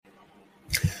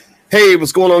Hey,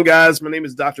 what's going on, guys? My name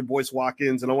is Dr. Boyce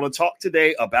Watkins, and I want to talk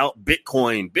today about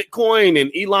Bitcoin. Bitcoin and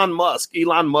Elon Musk.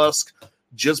 Elon Musk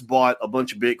just bought a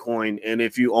bunch of Bitcoin, and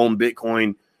if you own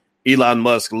Bitcoin, Elon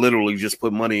Musk literally just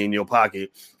put money in your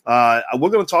pocket. We're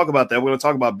going to talk about that. We're going to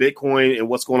talk about Bitcoin and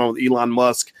what's going on with Elon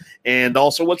Musk, and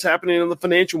also what's happening in the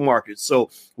financial markets. So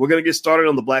we're going to get started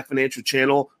on the Black Financial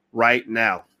Channel right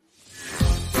now.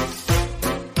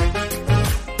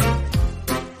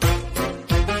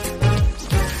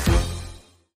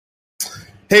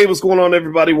 Hey, what's going on,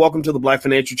 everybody? Welcome to the Black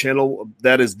Financial Channel.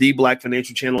 That is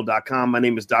theblackfinancialchannel.com. My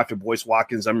name is Dr. Boyce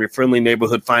Watkins. I'm your friendly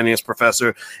neighborhood finance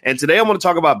professor. And today I want to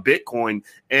talk about Bitcoin.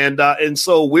 And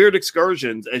so weird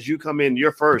excursions as you come in,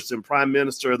 you're first, and Prime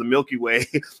Minister of the Milky Way,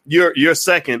 you're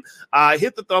second.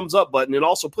 Hit the thumbs up button and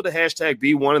also put a hashtag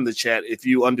B1 in the chat if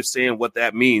you understand what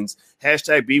that means.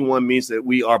 Hashtag B1 means that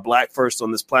we are Black first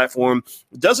on this platform.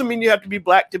 It doesn't mean you have to be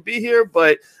Black to be here,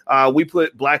 but we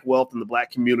put Black wealth in the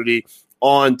Black community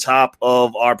on top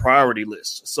of our priority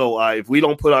list. So if we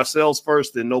don't put ourselves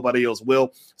first, then nobody else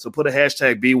will. So put a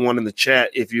hashtag B1 in the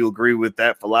chat if you agree with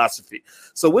that philosophy.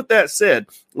 So with that said,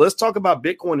 let's talk about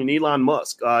Bitcoin and Elon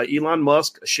Musk. Elon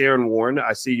Musk, Sharon Warren,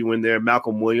 I see you in there,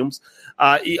 Malcolm Williams.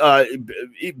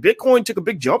 Bitcoin took a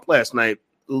big jump last night,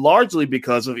 largely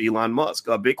because of Elon Musk.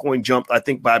 Bitcoin jumped, I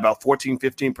think, by about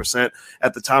 15%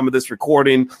 at the time of this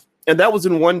recording. And that was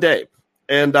in one day.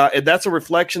 And that's a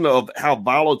reflection of how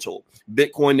volatile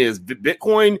Bitcoin is.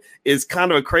 Bitcoin is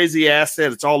kind of a crazy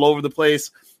asset. It's all over the place,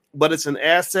 but it's an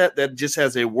asset that just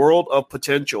has a world of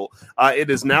potential. It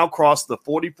has now crossed the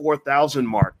 44,000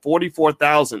 mark,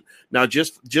 44,000. Now,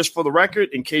 just for the record,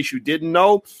 in case you didn't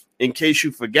know, in case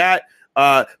you forgot,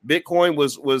 Bitcoin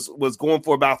was going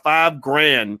for about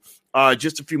 $5,000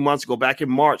 just a few months ago, back in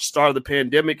March, start of the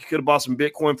pandemic. You could have bought some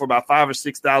Bitcoin for about $5,000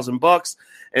 or $6,000.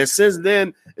 And since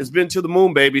then, it's been to the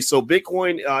moon, baby. So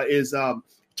Bitcoin is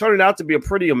turning out to be a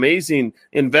pretty amazing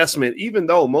investment, even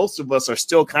though most of us are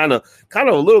still kind of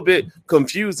a little bit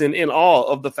confused and in awe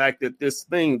of the fact that this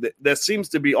thing that seems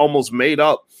to be almost made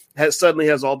up suddenly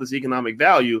has all this economic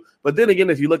value. But then again,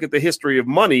 if you look at the history of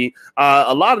money,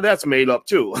 a lot of that's made up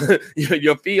too.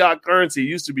 Your fiat currency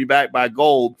used to be backed by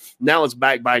gold. Now it's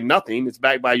backed by nothing. It's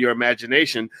backed by your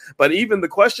imagination. But even the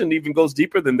question even goes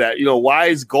deeper than that. Why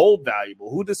is gold valuable?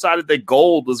 Who decided that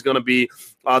gold was going to be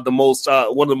one of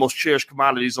the most cherished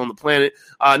commodities on the planet?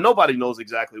 Nobody knows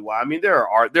exactly why. I mean, there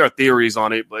are theories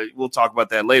on it, but we'll talk about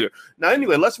that later. Now,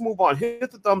 anyway, let's move on. Hit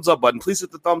the thumbs up button. Please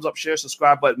hit the thumbs up, share,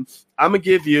 subscribe button. I'm going to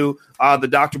give you the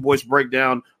Dr. Boyce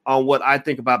breakdown on what I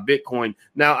think about Bitcoin.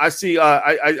 Now, I see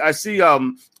that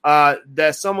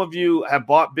some of you have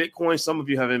bought Bitcoin. Some of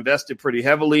you have invested pretty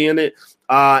heavily in it.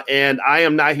 And I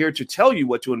am not here to tell you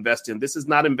what to invest in. This is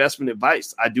not investment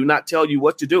advice. I do not tell you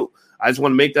what to do. I just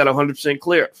want to make that 100%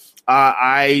 clear.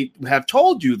 I have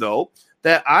told you, though,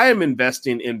 that I am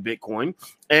investing in Bitcoin,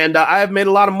 and I have made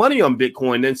a lot of money on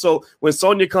Bitcoin. And so when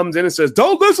Sonia comes in and says,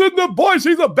 don't listen to Boyce,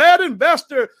 he's a bad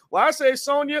investor. Well, I say,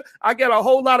 Sonia, I got a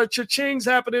whole lot of cha-chings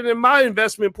happening in my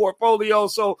investment portfolio.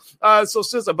 So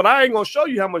sister, but I ain't going to show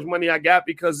you how much money I got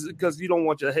because you don't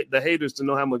want the haters to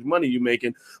know how much money you're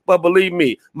making. But believe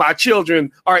me, my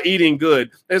children are eating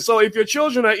good. And so if your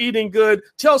children are eating good,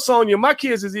 tell Sonia my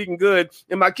kids is eating good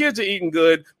and my kids are eating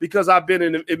good because I've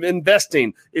been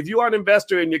investing. If you are an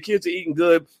investor and your kids are eating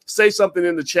good, say something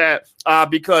in the chat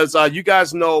because you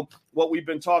guys know what we've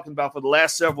been talking about for the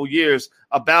last several years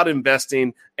about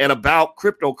investing and about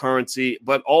cryptocurrency,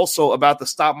 but also about the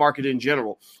stock market in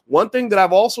general. One thing that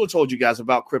I've also told you guys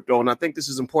about crypto, and I think this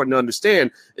is important to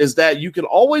understand, is that you can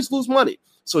always lose money.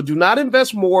 So do not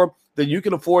invest more than you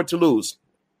can afford to lose.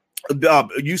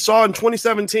 You saw in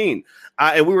 2017,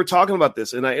 and we were talking about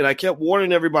this, and I kept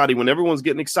warning everybody when everyone's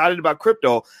getting excited about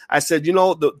crypto. I said,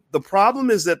 the problem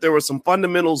is that there were some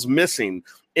fundamentals missing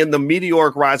in the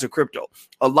meteoric rise of crypto.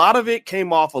 A lot of it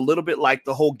came off a little bit like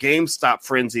the whole GameStop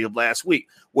frenzy of last week,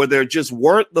 where there just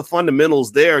weren't the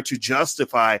fundamentals there to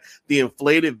justify the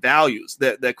inflated values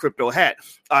that crypto had.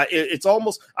 It's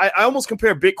almost, I almost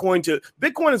compare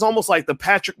Bitcoin is almost like the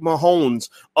Patrick Mahomes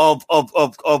of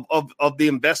the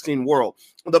investing world.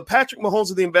 The Patrick Mahomes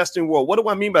of the investing world. What do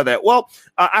I mean by that? Well,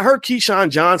 I heard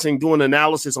Keyshawn Johnson do an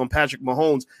analysis on Patrick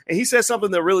Mahomes, and he said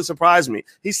something that really surprised me.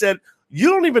 He said, you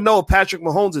don't even know if Patrick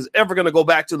Mahomes is ever going to go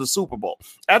back to the Super Bowl.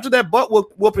 After that butt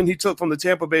whooping he took from the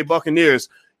Tampa Bay Buccaneers,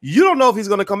 you don't know if he's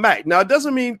going to come back. Now, it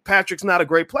doesn't mean Patrick's not a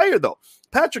great player, though.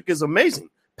 Patrick is amazing.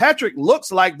 Patrick looks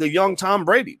like the young Tom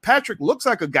Brady. Patrick looks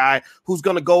like a guy who's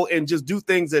going to go and just do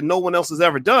things that no one else has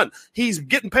ever done. He's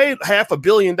getting paid $500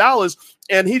 million,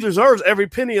 and he deserves every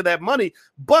penny of that money.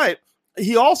 But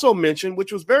he also mentioned,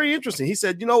 which was very interesting, he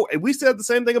said, we said the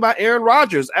same thing about Aaron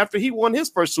Rodgers after he won his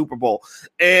first Super Bowl.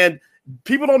 And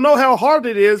people don't know how hard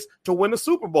it is to win a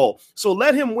Super Bowl. So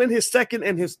let him win his second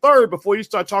and his third before you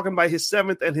start talking about his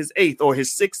seventh and his eighth, or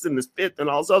his sixth and his fifth and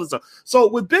all this other stuff. So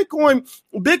with Bitcoin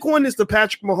is the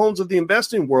Patrick Mahomes of the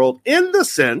investing world in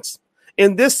this sense,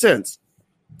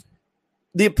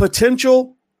 the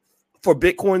potential for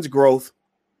Bitcoin's growth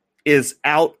is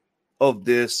out of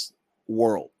this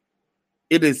world.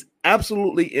 It is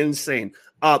absolutely insane.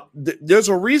 There's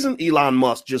a reason Elon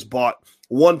Musk just bought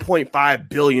 $1.5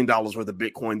 billion worth of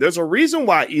Bitcoin. There's a reason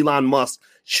why Elon Musk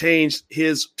changed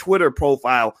his Twitter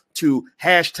profile to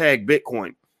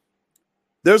 #Bitcoin.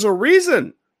 There's a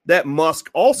reason that Musk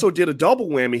also did a double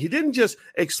whammy. He didn't just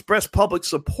express public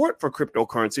support for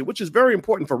cryptocurrency, which is very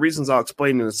important for reasons I'll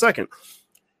explain in a second.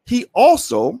 He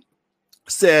also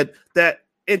said that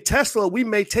in Tesla, we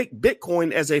may take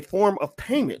Bitcoin as a form of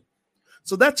payment.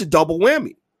 So that's a double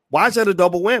whammy. Why is that a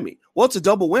double whammy? Well, it's a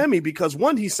double whammy because,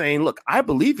 one, he's saying, look, I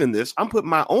believe in this. I'm putting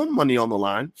my own money on the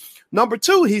line. Number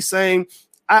two, he's saying,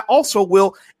 I also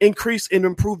will increase and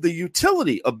improve the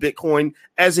utility of Bitcoin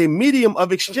as a medium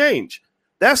of exchange.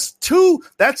 That's two.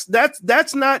 That's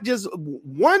not just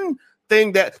one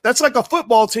thing. That's like a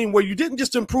football team where you didn't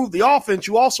just improve the offense,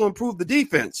 you also improved the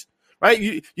defense. Right?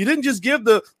 You didn't just give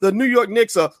the New York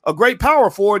Knicks a great power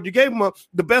forward. You gave them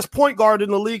the best point guard in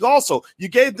the league also. You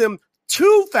gave them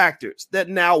two factors that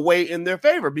now weigh in their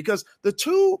favor, because the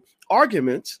two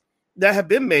arguments that have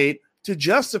been made to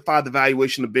justify the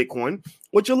valuation of Bitcoin,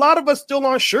 which a lot of us still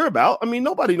aren't sure about. I mean,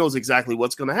 nobody knows exactly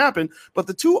what's going to happen, but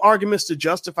the two arguments to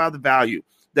justify the value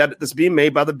that's being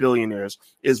made by the billionaires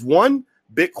is, one,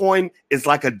 Bitcoin is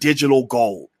like a digital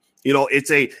gold. It's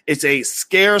a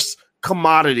scarce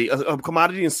commodity, a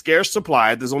commodity in scarce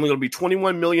supply. There's only going to be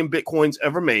 21 million Bitcoins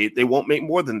ever made. They won't make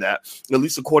more than that, at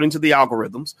least according to the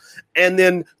algorithms. And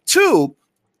then two,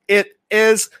 it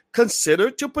is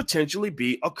considered to potentially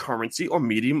be a currency or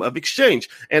medium of exchange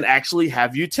and actually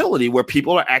have utility where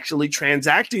people are actually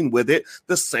transacting with it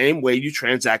the same way you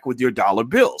transact with your dollar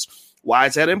bills. Why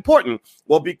is that important?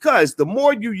 Well, because the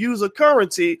more you use a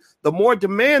currency, the more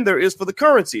demand there is for the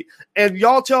currency. And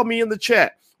y'all tell me in the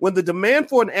chat, when the demand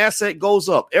for an asset goes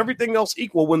up, everything else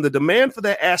equal, when the demand for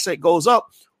that asset goes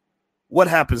up, what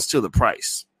happens to the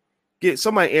price?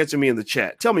 Somebody answer me in the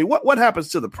chat. Tell me what happens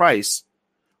to the price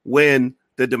when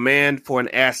the demand for an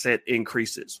asset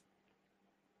increases?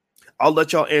 I'll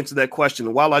let y'all answer that question.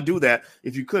 And while I do that,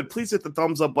 if you could, please hit the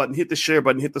thumbs up button, hit the share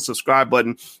button, hit the subscribe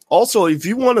button. Also, if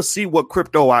you want to see what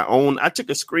crypto I own, I took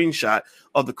a screenshot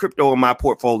of the crypto in my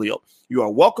portfolio. You are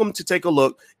welcome to take a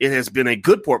look. It has been a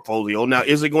good portfolio. Now,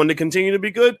 is it going to continue to be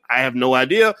good? I have no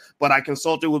idea, but I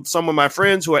consulted with some of my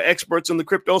friends who are experts in the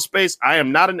crypto space. I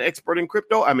am not an expert in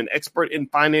crypto. I'm an expert in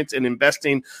finance and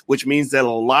investing, which means that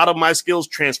a lot of my skills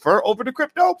transfer over to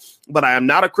crypto, but I am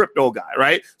not a crypto guy,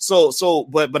 right?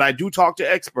 But I do talk to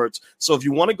experts. So if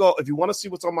you want to see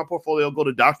what's on my portfolio, go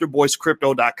to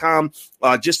drboycrypto.com.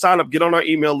 Just sign up, get on our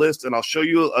email list, and I'll show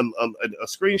you a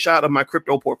screenshot of my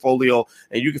crypto portfolio,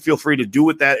 and you can feel free to do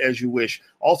with that as you wish.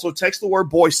 Also, text the word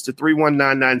Boyce to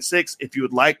 31996 if you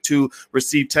would like to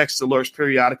receive text alerts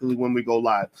periodically when we go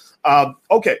live.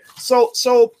 Okay, so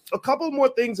a couple more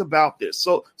things about this.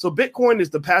 So Bitcoin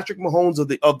is the Patrick Mahomes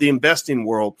of the investing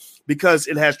world because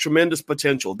it has tremendous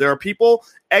potential. There are people,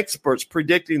 experts,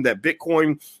 predicting that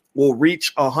Bitcoin will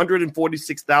reach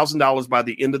 $146,000 by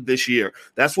the end of this year.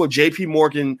 That's what JP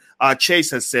Morgan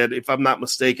Chase has said, if I'm not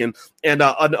mistaken. And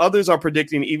others are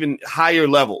predicting even higher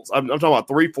levels. I'm talking about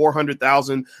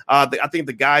 300,000-400,000. I think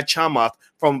the guy Chamath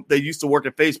they used to work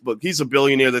at Facebook, he's a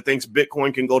billionaire that thinks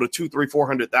Bitcoin can go to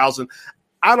 200,000-400,000.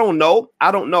 I don't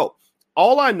know.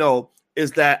 All I know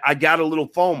is that I got a little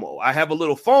FOMO. I have a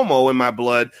little FOMO in my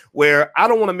blood where I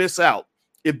don't want to miss out.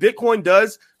 If Bitcoin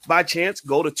does by chance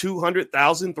go to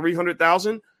 200,000,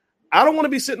 300,000, I don't want to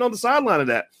be sitting on the sideline of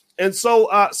that. And so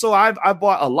I've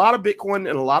bought a lot of Bitcoin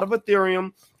and a lot of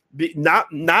Ethereum, not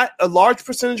a large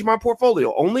percentage of my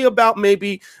portfolio, only about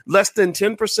maybe less than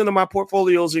 10% of my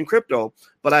portfolio is in crypto,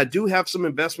 but I do have some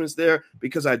investments there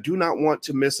because I do not want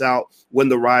to miss out when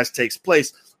the rise takes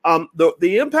place.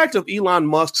 The impact of Elon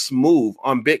Musk's move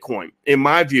on Bitcoin, in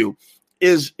my view,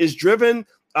 is driven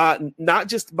not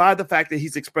just by the fact that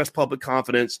he's expressed public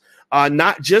confidence,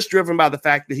 not just driven by the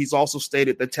fact that he's also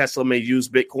stated that Tesla may use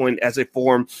Bitcoin as a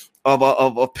form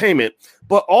of payment,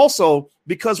 but also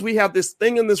because we have this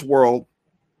thing in this world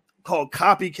called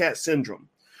copycat syndrome.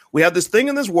 We have this thing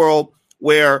in this world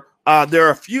where there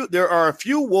are a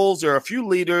few wolves, there are a few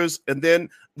leaders, and then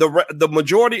the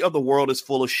majority of the world is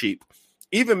full of sheep.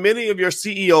 Even many of your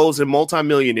CEOs and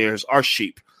multimillionaires are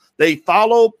sheep. They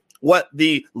follow what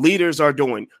the leaders are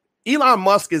doing. Elon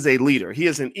Musk is a leader. He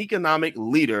is an economic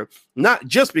leader, not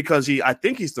just because I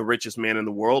think he's the richest man in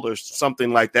the world or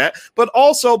something like that, but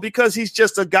also because he's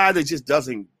just a guy that just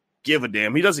doesn't give a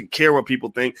damn. He doesn't care what people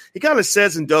think. He kind of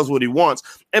says and does what he wants,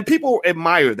 and people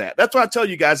admire that. That's why I tell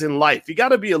you guys in life, you got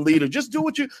to be a leader. Just do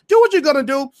what you're going to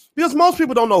do, because most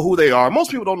people don't know who they are.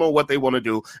 Most people don't know what they want to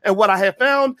do. And what I have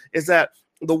found is that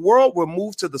the world will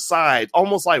move to the side,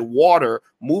 almost like water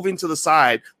moving to the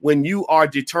side, when you are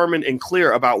determined and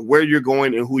clear about where you're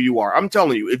going and who you are. I'm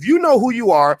telling you, if you know who you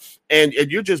are and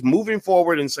you're just moving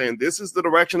forward and saying, this is the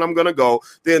direction I'm going to go,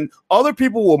 then other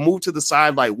people will move to the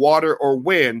side like water or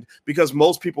wind, because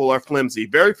most people are flimsy.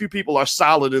 Very few people are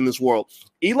solid in this world.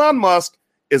 Elon Musk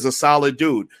is a solid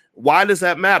dude. Why does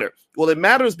that matter? Well, it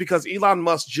matters because Elon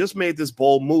Musk just made this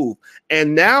bold move.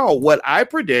 And now what I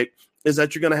predict is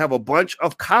that you're going to have a bunch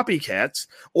of copycats,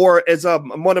 or as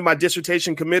one of my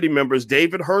dissertation committee members,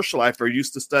 David Hirschleifer,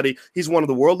 used to study. He's one of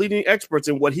the world leading experts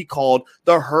in what he called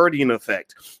the herding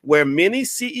effect, where many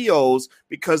CEOs,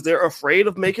 because they're afraid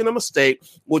of making a mistake,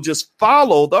 will just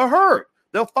follow the herd.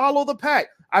 They'll follow the pack.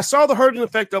 I saw the herding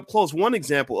effect up close. One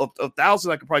example of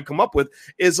thousands I could probably come up with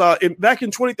is back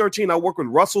in 2013, I worked with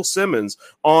Russell Simmons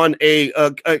on a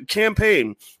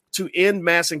campaign to end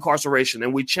mass incarceration.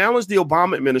 And we challenged the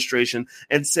Obama administration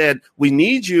and said, we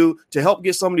need you to help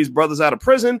get some of these brothers out of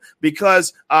prison,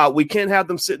 because we can't have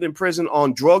them sitting in prison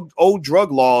on old drug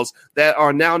laws that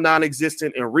are now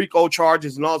non-existent, and RICO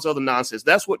charges and all this other nonsense.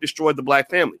 That's what destroyed the black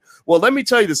family. Well, let me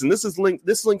tell you this, and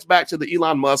this links back to the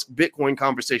Elon Musk Bitcoin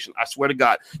conversation. I swear to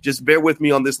God, just bear with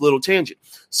me on this little tangent.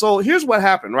 So here's what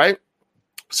happened, right?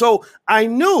 So I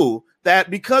knew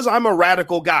that because I'm a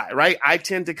radical guy, right? I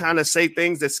tend to kind of say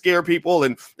things that scare people.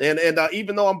 And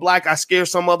even though I'm black, I scare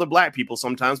some other black people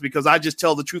sometimes, because I just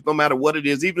tell the truth no matter what it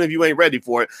is. Even if you ain't ready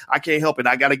for it, I can't help it.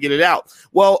 I got to get it out.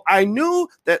 Well, I knew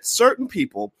that certain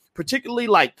people, particularly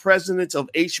like presidents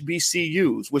of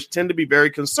HBCUs, which tend to be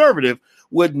very conservative,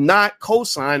 would not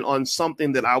co-sign on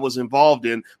something that I was involved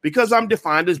in, because I'm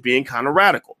defined as being kind of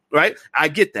radical, right? I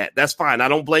get that. That's fine. I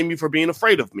don't blame you for being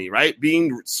afraid of me, right?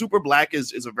 Being super black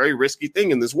is a very risky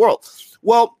thing in this world.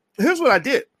 Well, here's what I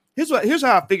did. Here's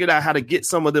how I figured out how to get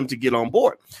some of them to get on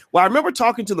board. Well, I remember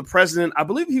talking to the president. I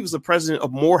believe he was the president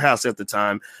of Morehouse at the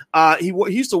time. He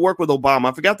used to work with Obama.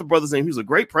 I forgot the brother's name. He was a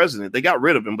great president. They got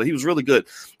rid of him, but he was really good.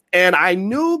 And I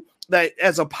knew that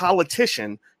as a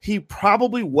politician, he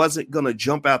probably wasn't going to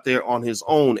jump out there on his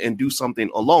own and do something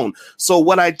alone. So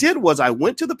what I did was I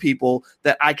went to the people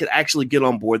that I could actually get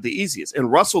on board the easiest.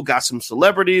 And Russell got some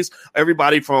celebrities,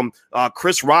 everybody from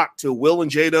Chris Rock to Will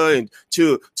and Jada, and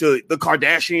to the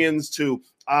Kardashians, to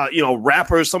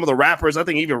rappers, some of the rappers. I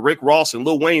think even Rick Ross and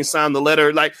Lil Wayne signed the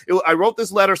letter. I wrote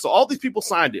this letter, so all these people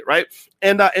signed it, right?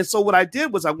 And so what I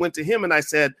did was I went to him and I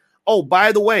said, oh,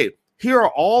 by the way, here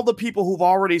are all the people who've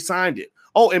already signed it.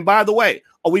 Oh, and by the way,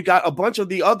 we got a bunch of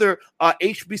the other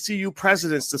HBCU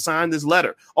presidents to sign this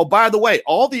letter. Oh, by the way,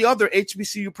 all the other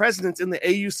HBCU presidents in the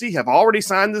AUC have already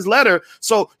signed this letter.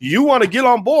 So you want to get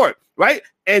on board, right?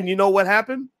 And you know what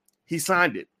happened? He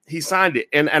signed it.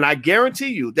 And I guarantee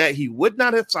you that he would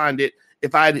not have signed it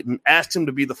if I had asked him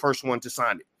to be the first one to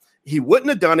sign it. He wouldn't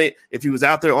have done it if he was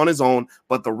out there on his own.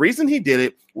 But the reason he did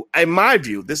it, in my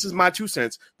view, this is my 2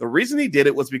 cents. The reason he did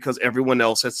it was because everyone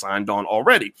else had signed on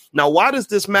already. Now, why does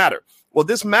this matter? Well,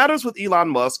 this matters with Elon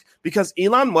Musk because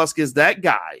Elon Musk is that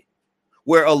guy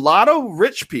where a lot of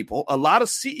rich people, a lot of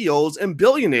CEOs and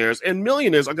billionaires and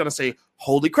millionaires are going to say,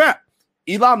 holy crap,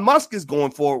 Elon Musk is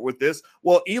going forward with this.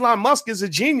 Well, Elon Musk is a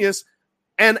genius.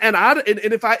 And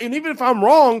even if I'm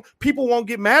wrong, people won't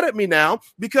get mad at me now,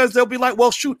 because they'll be like, well,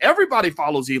 shoot, everybody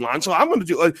follows Elon, so I'm going to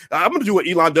do what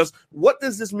Elon does. What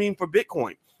does this mean for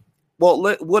Bitcoin? Well,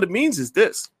 what it means is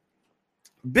this.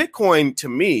 Bitcoin, to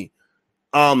me,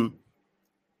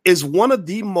 is one of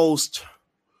the most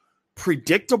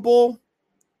predictable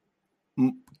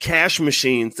cash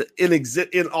machines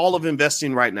in all of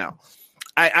investing right now.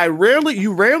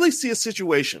 You rarely see a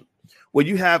situation where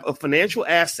you have a financial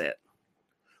asset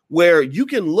where you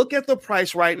can look at the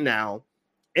price right now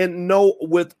and know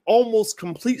with almost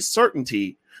complete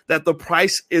certainty that the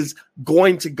price is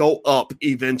going to go up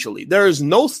eventually. There is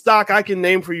no stock I can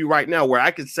name for you right now where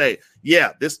I could say,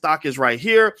 yeah, this stock is right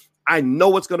here. I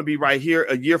know it's going to be right here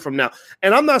a year from now.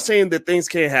 And I'm not saying that things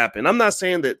can't happen. I'm not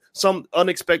saying that some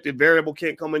unexpected variable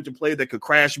can't come into play that could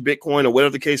crash Bitcoin or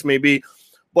whatever the case may be.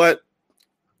 But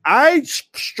I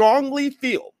strongly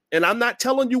feel, and I'm not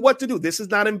telling you what to do, this is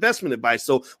not investment advice.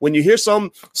 So when you hear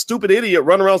some stupid idiot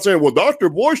run around saying, well, Dr.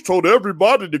 Boyce told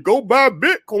everybody to go buy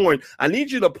Bitcoin, I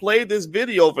need you to play this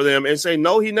video for them and say,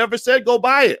 no, he never said go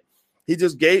buy it.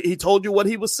 He told you what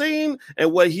he was seeing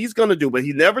and what he's going to do, but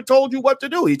he never told you what to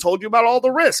do. He told you about all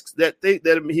the risks that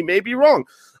he may be wrong.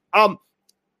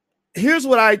 Here's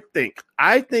what I think.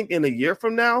 I think in a year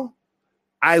from now,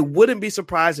 I wouldn't be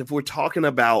surprised if we're talking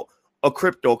about a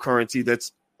cryptocurrency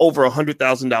that's over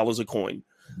 $100,000 a coin.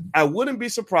 I wouldn't be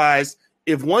surprised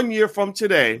if 1 year from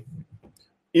today,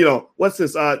 what's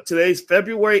this? Today's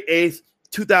February 8th,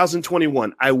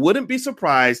 2021. I wouldn't be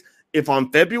surprised if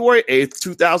on February 8th,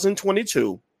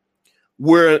 2022,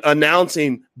 we're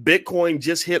announcing Bitcoin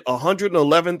just hit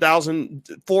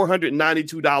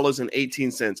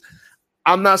 $111,492.18.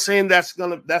 I'm not saying that's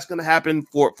gonna happen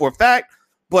for a fact,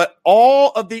 but all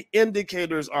of the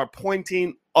indicators are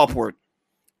pointing upward.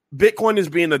 Bitcoin is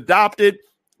being adopted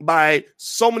by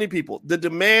so many people. The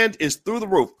demand is through the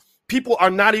roof. People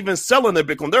are not even selling their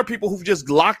Bitcoin. There are people who've just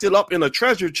locked it up in a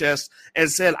treasure chest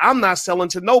and said, I'm not selling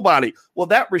to nobody. Well,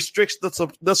 that restricts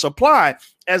the supply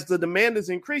as the demand is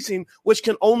increasing, which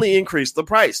can only increase the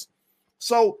price.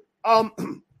 So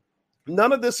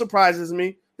none of this surprises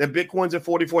me that Bitcoin's at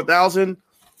 44,000.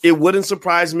 It wouldn't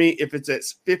surprise me if it's at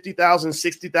 50,000,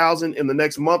 60,000 in the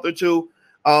next month or two.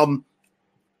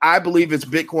 I believe it's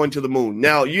Bitcoin to the moon.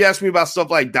 Now, you asked me about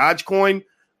stuff like Dogecoin.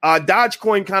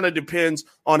 Dogecoin kind of depends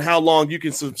on how long you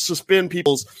can suspend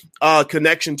people's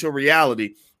connection to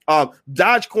reality.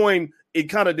 Dogecoin, it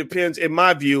kind of depends, in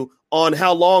my view, on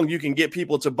how long you can get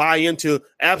people to buy into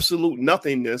absolute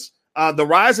nothingness. The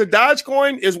rise of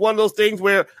Dogecoin is one of those things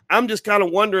where I'm just kind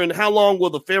of wondering how long will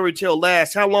the fairy tale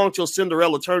last? How long till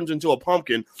Cinderella turns into a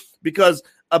pumpkin? Because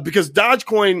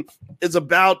Dogecoin has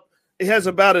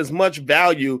about as much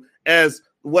value as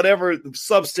whatever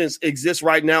substance exists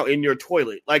right now in your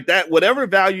toilet. Like that, whatever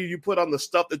value you put on the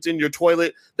stuff that's in your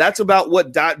toilet, that's about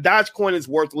what Dogecoin is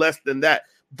worth, less than that.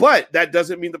 But that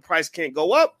doesn't mean the price can't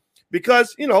go up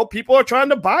because, people are trying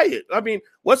to buy it. I mean,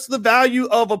 what's the value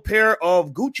of a pair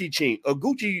of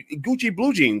Gucci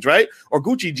blue jeans, right? Or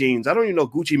Gucci jeans. I don't even know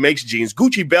if Gucci makes jeans.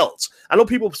 Gucci belts. I know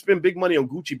people spend big money on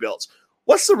Gucci belts.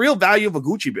 What's the real value of a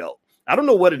Gucci belt? I don't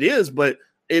know what it is, but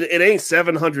it ain't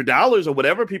 $700 or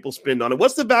whatever people spend on it.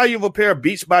 What's the value of a pair of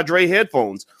Beats by Dre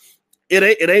headphones? It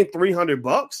ain't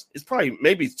 $300. It's probably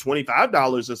maybe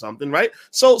 $25 or something, right?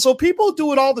 So people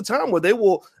do it all the time where they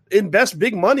will invest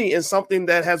big money in something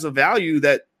that has a value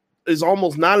that is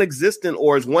almost non-existent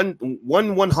or is one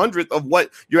hundredth of what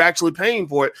you're actually paying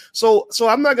for it. So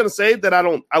I'm not going to say that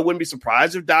I wouldn't be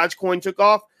surprised if Dogecoin took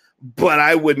off, but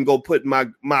I wouldn't go put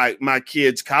my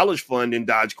kids' college fund in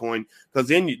Dogecoin because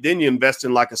then you invest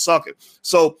in like a sucker.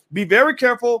 So be very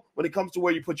careful when it comes to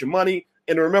where you put your money.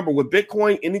 And remember, with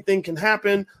Bitcoin, anything can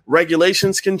happen.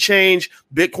 Regulations can change.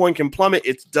 Bitcoin can plummet.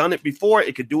 It's done it before.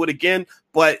 It could do it again.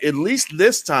 But at least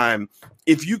this time,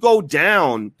 if you go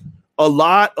down, a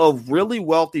lot of really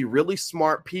wealthy, really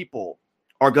smart people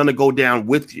are going to go down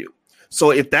with you.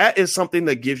 So if that is something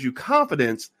that gives you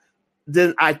confidence,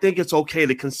 then I think it's okay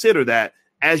to consider that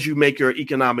as you make your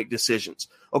economic decisions.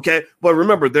 Okay. But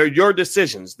remember, they're your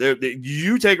decisions.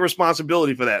 You take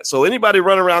responsibility for that. So anybody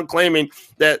running around claiming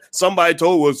that somebody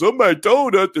told us to buy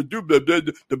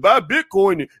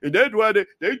Bitcoin and that's why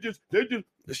they just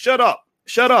shut up.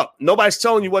 Nobody's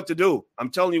telling you what to do. I'm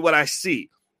telling you what I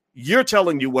see. You're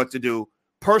telling you what to do.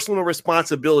 Personal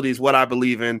responsibility is what I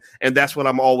believe in, and that's what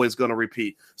I'm always going to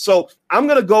repeat. So I'm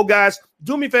going to go, guys.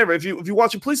 Do me a favor. If you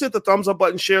want to, please hit the thumbs up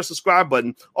button, share, subscribe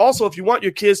button. Also, if you want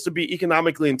your kids to be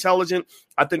economically intelligent,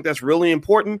 I think that's really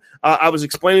important. I was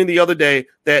explaining the other day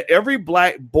that every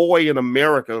black boy in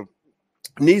America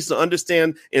needs to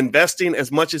understand investing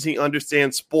as much as he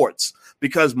understands sports,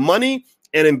 because money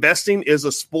and investing is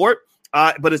a sport,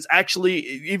 but it's actually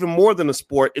even more than a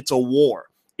sport. It's a war.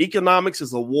 Economics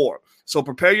is a war. So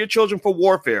prepare your children for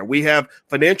warfare. We have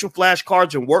financial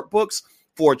flashcards and workbooks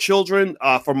for children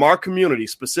from our community,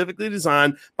 specifically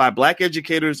designed by Black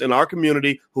educators in our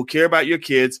community who care about your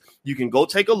kids. You can go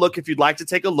take a look if you'd like to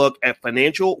take a look at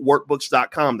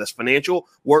financialworkbooks.com. That's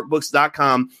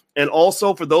financialworkbooks.com. And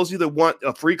also, for those of you that want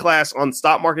a free class on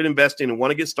stock market investing and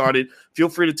want to get started, feel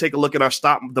free to take a look at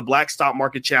the Black Stock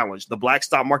Market Challenge,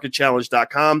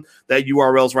 theblackstockmarketchallenge.com. That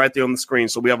URL is right there on the screen.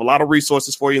 So we have a lot of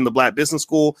resources for you in the Black Business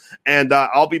School. And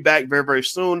I'll be back very, very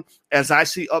soon. As I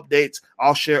see updates,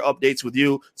 I'll share updates with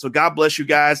you. So God bless you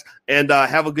guys, and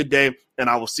have a good day, and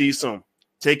I will see you soon.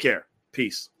 Take care.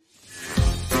 Peace.